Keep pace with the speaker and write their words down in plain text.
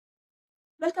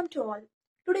Welcome to all.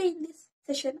 Today in this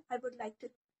session, I would like to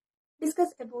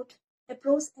discuss about a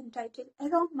prose entitled A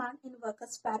Wrong Man in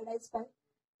Workers' Paradise by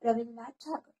Rabindranath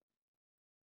Tagore.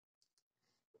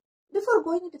 Before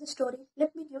going into the story,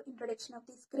 let me give introduction of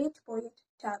this great poet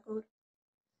Tagore.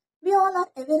 We all are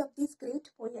aware of this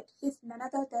great poet. He is none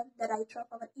other than the writer of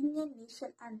our Indian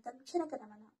national anthem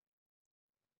Janagaramana.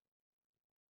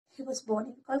 He was born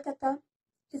in Kolkata.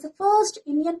 He is the first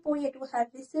Indian poet who had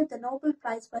received the Nobel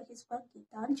Prize for his work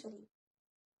Gitanjali.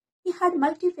 He had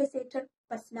multifaceted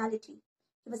personality.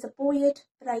 He was a poet,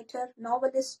 writer,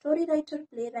 novelist, story writer,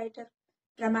 playwright,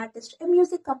 dramatist, a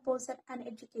music composer, an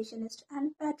educationist,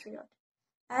 and patriot.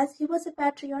 As he was a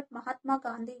patriot, Mahatma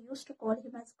Gandhi used to call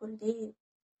him as Gurudev.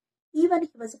 Even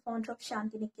he was a founder of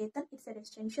Shantiniketan, it's a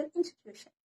residential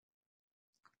institution.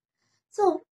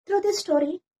 So, through this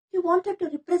story, he wanted to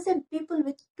represent people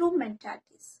with two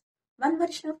mentalities. One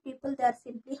version of people, they are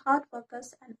simply hard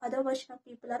workers, and other version of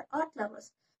people are art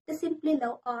lovers. They simply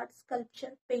love art,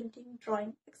 sculpture, painting,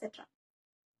 drawing, etc.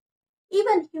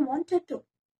 Even he wanted to,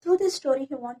 through this story,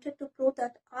 he wanted to prove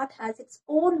that art has its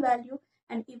own value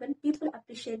and even people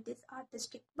appreciate this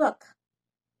artistic work.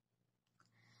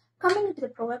 Coming into the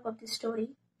proverb of this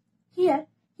story, here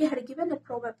he had given a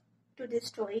proverb to this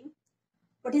story.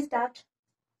 What is that?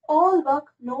 All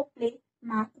work, no play,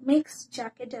 makes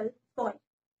Jack a dull boy.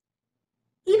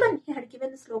 Even he had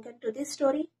given a slogan to this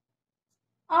story,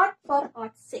 art for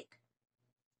art's sake.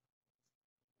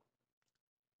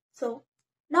 So,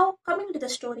 now coming to the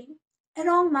story, a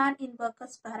wrong man in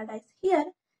workers' paradise.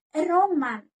 Here, a wrong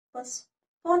man was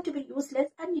found to be useless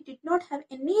and he did not have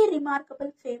any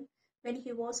remarkable fame when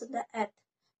he was on the earth.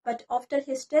 But after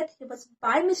his death, he was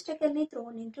by mistakenly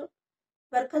thrown into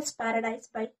workers' paradise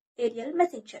by aerial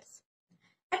messengers.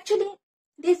 Actually,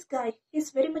 this guy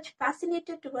is very much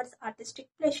fascinated towards artistic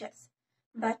pleasures.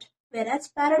 But whereas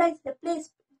paradise is a place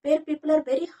where people are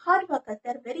very hard workers,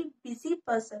 they are very busy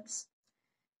persons.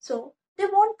 So they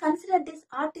won't consider this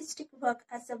artistic work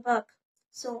as a work.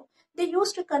 So they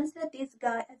used to consider this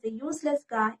guy as a useless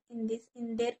guy in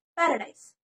their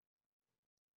paradise.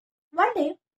 One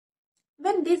day,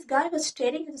 when this guy was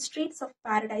staring in the streets of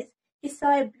paradise, he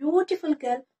saw a beautiful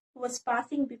girl who was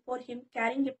passing before him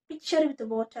carrying a pitcher with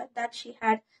water that she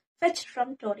had fetched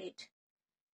from toilet.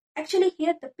 Actually,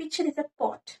 here the pitcher is a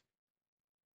pot.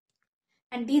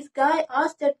 And this guy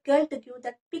asked that girl to give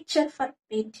that pitcher for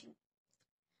painting.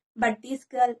 But this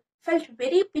girl felt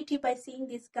very pity by seeing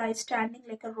this guy standing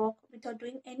like a rock without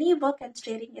doing any work and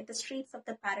staring at the streets of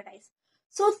the paradise.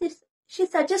 So she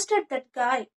suggested that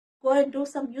guy go and do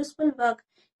some useful work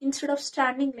instead of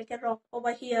standing like a rock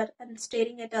over here and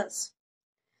staring at us.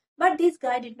 But this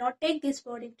guy did not take these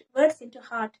words into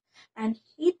heart and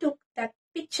he took that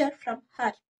picture from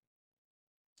her.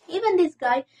 Even this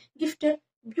guy gifted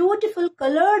beautiful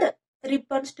colored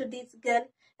ribbons to this girl.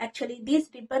 Actually, these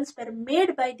ribbons were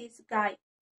made by this guy.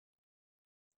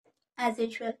 As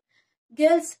usual,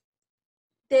 girls,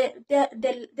 they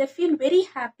feel very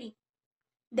happy.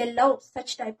 They love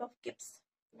such type of gifts.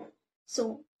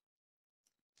 So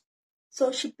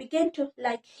she began to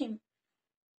like him.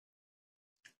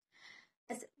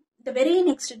 As the very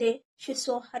next day, she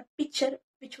saw her picture,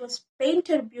 which was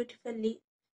painted beautifully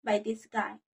by this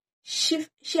guy. She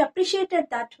appreciated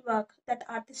that work, that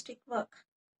artistic work.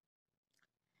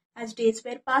 As days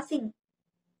were passing,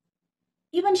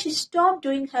 even she stopped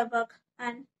doing her work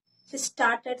and she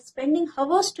started spending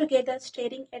hours together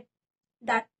staring at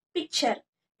that picture,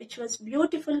 which was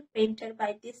beautiful painted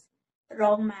by this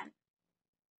wrong man.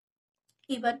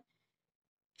 Even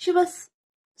she was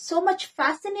so much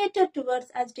fascinated towards,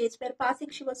 as days were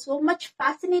passing, she was so much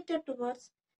fascinated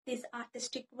towards this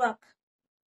artistic work.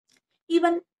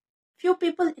 Even few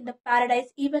people in the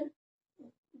paradise, even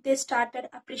they started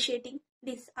appreciating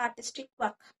this artistic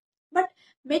work. But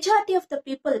majority of the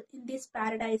people in this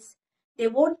paradise, they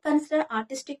won't consider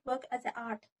artistic work as an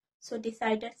art. So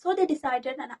they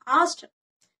decided and asked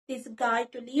this guy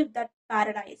to leave that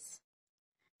paradise.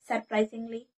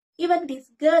 Surprisingly, even this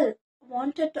girl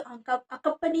wanted to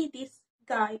accompany this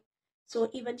guy. So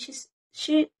even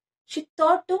she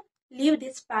thought to leave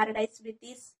this paradise with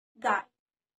this guy.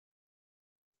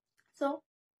 So